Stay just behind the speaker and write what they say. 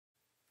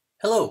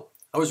Hello.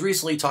 I was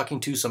recently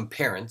talking to some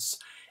parents,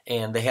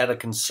 and they had a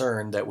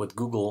concern that with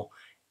Google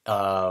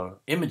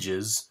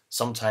Images,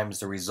 sometimes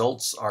the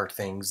results are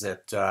things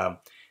that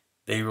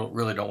they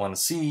really don't want to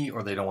see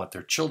or they don't want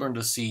their children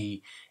to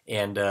see.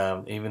 And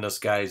even us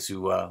guys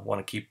who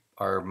want to keep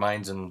our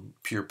minds in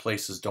pure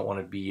places don't want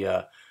to be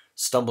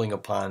stumbling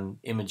upon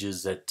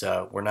images that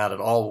were not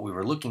at all what we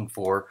were looking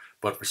for,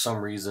 but for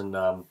some reason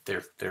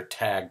they're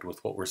tagged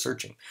with what we're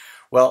searching.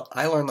 Well,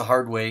 I learned the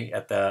hard way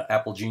at the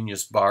Apple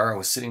Genius bar. I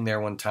was sitting there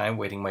one time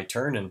waiting my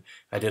turn, and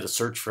I did a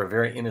search for a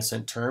very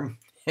innocent term.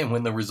 And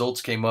when the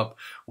results came up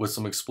with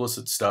some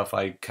explicit stuff,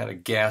 I kind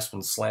of gasped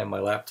and slammed my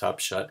laptop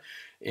shut.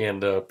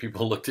 And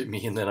people looked at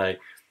me, and then I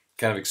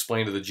kind of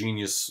explained to the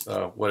genius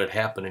what had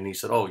happened, and he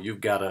said, "Oh,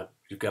 you've got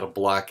to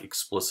block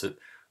explicit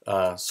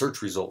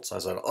search results." I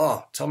said,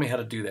 "Oh, tell me how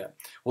to do that."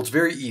 Well, it's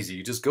very easy.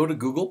 You just go to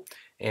Google,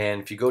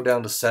 and if you go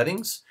down to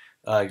settings,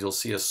 you'll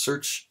see a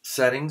search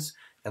settings,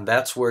 and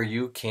that's where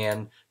you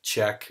can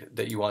check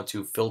that you want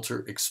to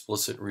filter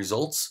explicit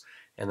results.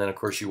 And then, of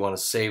course, you want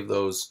to save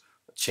those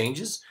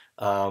changes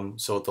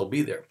so they'll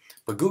be there.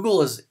 But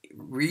Google has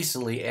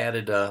recently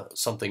added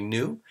something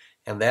new,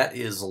 and that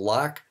is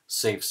lock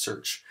safe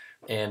search.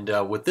 And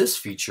with this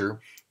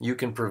feature, you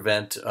can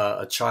prevent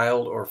a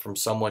child or from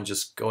someone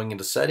just going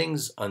into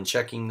settings,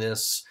 unchecking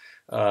this,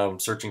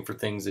 searching for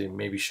things they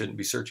maybe shouldn't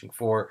be searching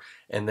for,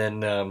 and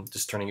then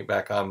just turning it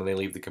back on when they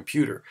leave the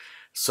computer.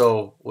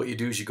 So what you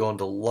do is you go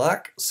into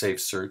lock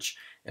safe search,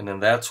 and then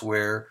that's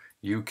where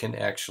you can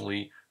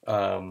actually,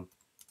 let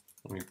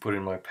me put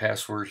in my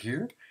password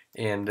here,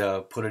 and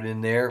put it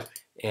in there,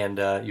 and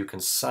you can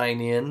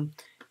sign in,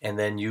 and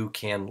then you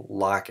can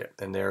lock it.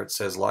 And there it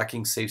says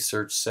locking safe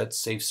search, sets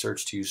safe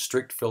search to use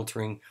strict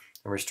filtering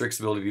and restricts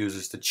the ability of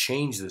users to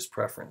change this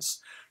preference.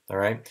 All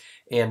right,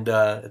 and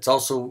it's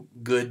also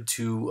good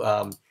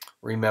to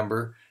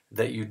remember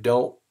that you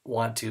don't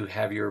want to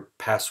have your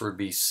password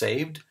be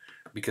saved,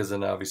 because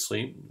then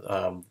obviously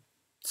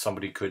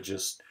somebody could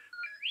just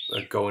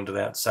go into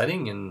that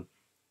setting and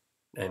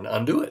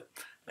undo it.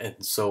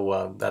 And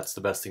so that's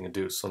the best thing to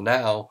do. So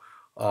now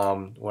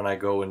when I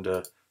go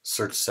into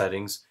search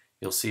settings,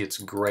 you'll see it's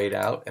grayed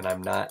out, and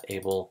I'm not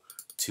able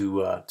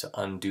to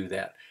undo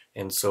that.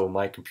 And so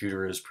my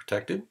computer is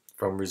protected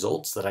from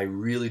results that I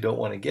really don't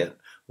want to get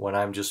when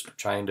I'm just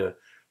trying to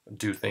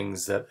do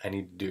things that I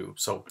need to do.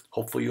 So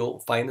hopefully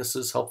you'll find this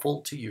is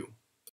helpful to you.